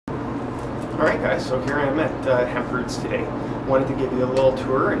Alright guys, so here I am at Hemp Roots today. Wanted to give you a little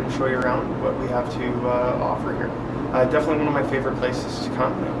tour and show you around what we have to offer here. Definitely one of my favorite places to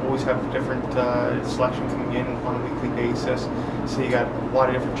come. I always have different selection coming in on a weekly basis. So you got a lot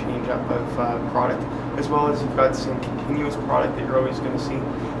of different change up of product, as well as you've got some continuous product that you're always going to see.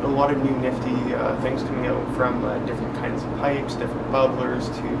 And a lot of new nifty things coming out from different kinds of pipes, different bubblers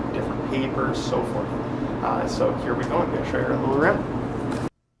to different papers, so forth. So here we go, I'm going to show you a little around.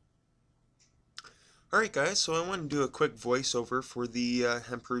 Alright guys, so I want to do a quick voiceover for the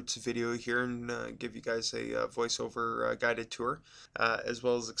Hemp Roots video here and give you guys a voiceover guided tour, as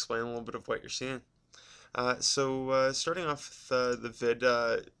well as explain a little bit of what you're seeing. Starting off with the vid,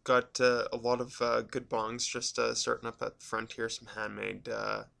 got a lot of good bongs, just starting up at the front here, some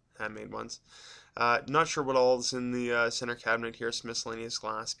handmade ones. Not sure what all is in the center cabinet here, some miscellaneous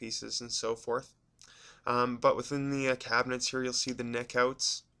glass pieces and so forth. But within the cabinets here, you'll see the nick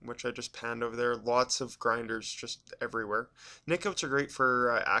outs, which I just panned over there. Lots of grinders just everywhere. Nick outs are great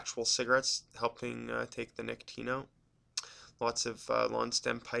for actual cigarettes, helping take the nicotine out. Lots of lawn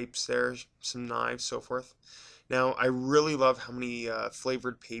stem pipes there, some knives, so forth. Now, I really love how many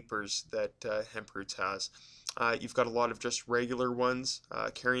flavored papers that Hemp Roots has. You've got a lot of just regular ones,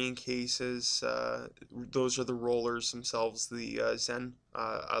 carrying cases, those are the rollers themselves, the Zen,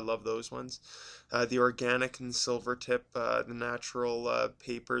 I love those ones. The organic and silver tip, the natural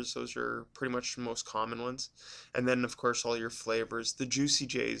papers, those are pretty much the most common ones. And then of course all your flavors. The Juicy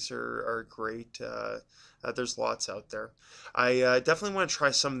J's are great. There's lots out there. I definitely want to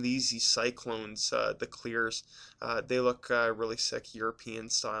try some of these Cyclones, the clears. They look really sick, European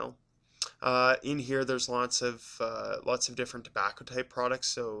style. In here, there's lots of different tobacco type products,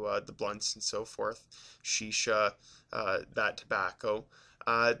 so the blunts and so forth, shisha, that tobacco.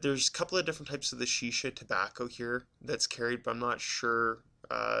 There's a couple of different types of the shisha tobacco here that's carried, but I'm not sure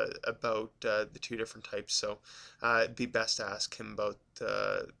about the two different types, so it'd be best to ask him about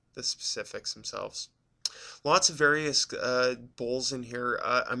the specifics themselves. Lots of various bowls in here.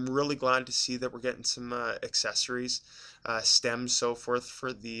 I'm really glad to see that we're getting some accessories, stems, so forth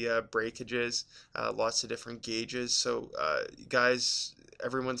for the breakages. Lots of different gauges. So guys,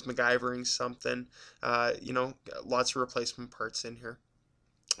 everyone's MacGyvering something. You know, lots of replacement parts in here.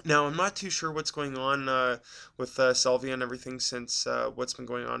 Now, I'm not too sure what's going on with Salvia and everything since what's been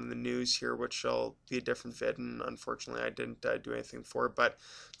going on in the news here, which will be a different vid, and unfortunately I didn't do anything for it, but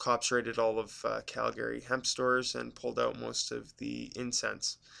cops raided all of Calgary hemp stores and pulled out most of the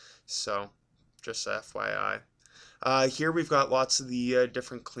incense. So, just FYI. Here we've got lots of the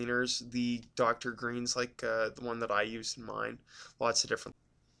different cleaners, the Dr. Greens, like the one that I use in mine. Lots of different.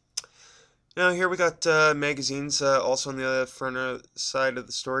 Now here we got magazines also on the front side of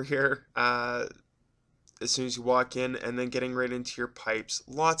the store here, as soon as you walk in, and then getting right into your pipes.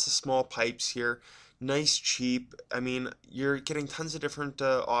 Lots of small pipes here, nice, cheap. I mean, you're getting tons of different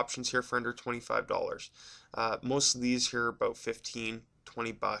options here for under $25. Most of these here are about 15,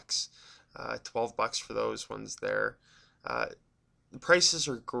 20 bucks, 12 bucks for those ones there. The prices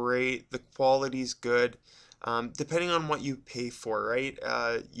are great, the quality's good, depending on what you pay for, right?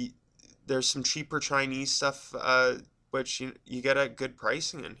 There's some cheaper Chinese stuff, which you get at good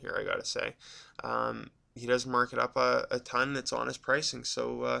pricing in here, I gotta say. He doesn't mark it up a ton, it's honest pricing,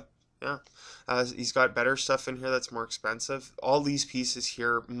 so yeah. He's got better stuff in here that's more expensive. All these pieces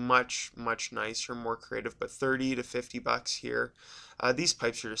here, much nicer, more creative, but 30 to 50 bucks here. These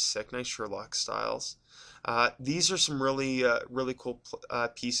pipes are just sick, nice Sherlock styles. These are some really cool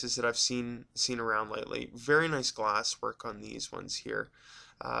pieces that I've seen around lately. Very nice glass work on these ones here.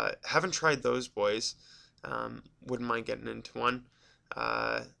 Haven't tried those boys. Wouldn't mind getting into one.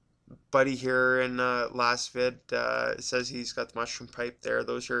 Buddy here in last vid says he's got the mushroom pipe there.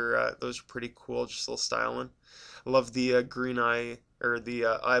 Those are pretty cool, just a little styling. I love the green eye, or the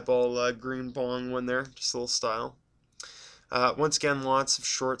eyeball green bong one there, just a little style. Once again, lots of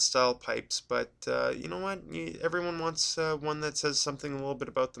short style pipes, but you know what? Everyone wants one that says something a little bit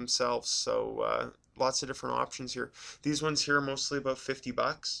about themselves, so lots of different options here. These ones here are mostly about 50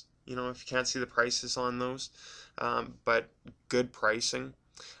 bucks, you know, if you can't see the prices on those, but good pricing.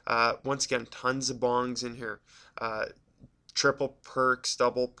 Once again, tons of bongs in here. Triple perks,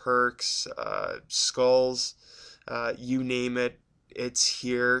 double perks, skulls, you name it. It's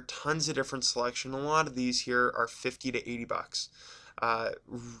here. Tons of different selection. A lot of these here are 50 to 80 bucks.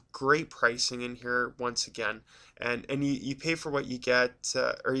 Great pricing in here once again, and you pay for what you get,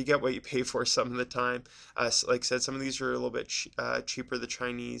 or you get what you pay for some of the time. Like I said, some of these are a little bit cheaper, the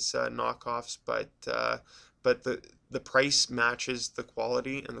Chinese knockoffs, but the price matches the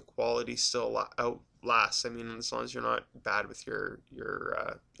quality, and the quality still outlasts. I mean, as long as you're not bad with your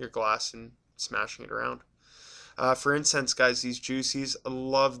glass and smashing it around. For incense, guys, these juicies, I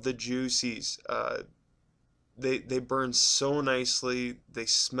love the juicies. They burn so nicely. They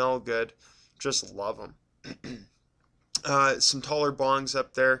smell good. Just love them. Some taller bongs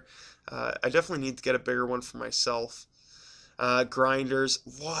up there. I definitely need to get a bigger one for myself. Grinders,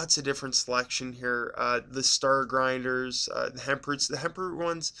 lots of different selection here. The star grinders, the hemp roots. The hemp root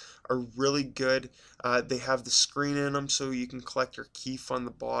ones are really good. They have the screen in them so you can collect your keef on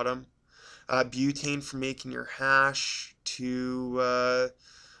the bottom. Butane for making your hash to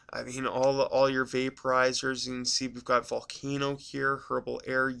I mean, all your vaporizers. You can see we've got Volcano here, Herbal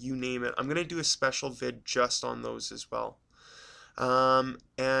Air, you name it. I'm gonna do a special vid just on those as well.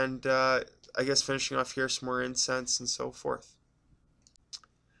 And I guess finishing off here, some more incense and so forth.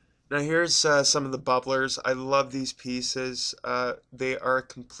 Now here's some of the bubblers. I love these pieces. They are a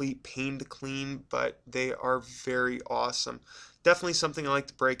complete pain to clean, but they are very awesome. Definitely something I like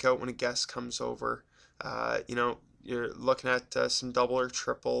to break out when a guest comes over. You know, you're looking at some double or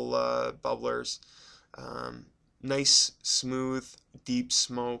triple bubblers. Um, Nice, smooth, deep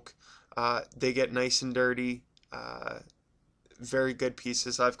smoke. They get nice and dirty. Very good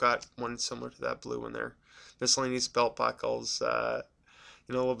pieces. I've got one similar to that blue one there. Miscellaneous belt buckles.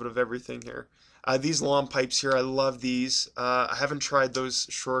 You know, a little bit of everything here. These long pipes here, I love these. I haven't tried those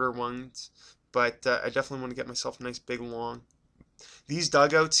shorter ones, but I definitely want to get myself a nice big long. These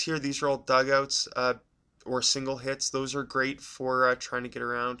dugouts here, these are all dugouts or single hits. Those are great for trying to get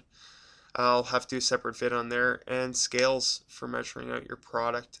around. I'll have to do a separate vid on there. And scales for measuring out your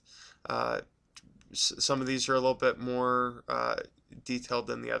product. Some of these are a little bit more detailed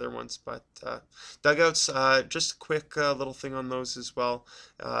than the other ones, but dugouts, just a quick little thing on those as well.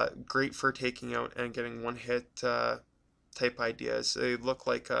 Great for taking out and getting one hit type ideas. They look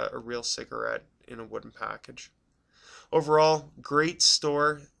like a real cigarette in a wooden package. Overall, great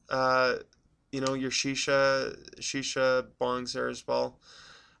store. You know, your shisha bongs there as well.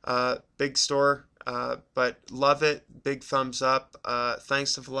 Big store, but love it. Big thumbs up.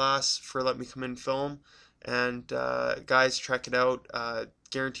 Thanks to Velas for letting me come in and film. And guys, check it out.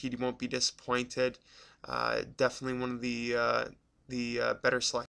 Guaranteed you won't be disappointed. Definitely one of the better selections.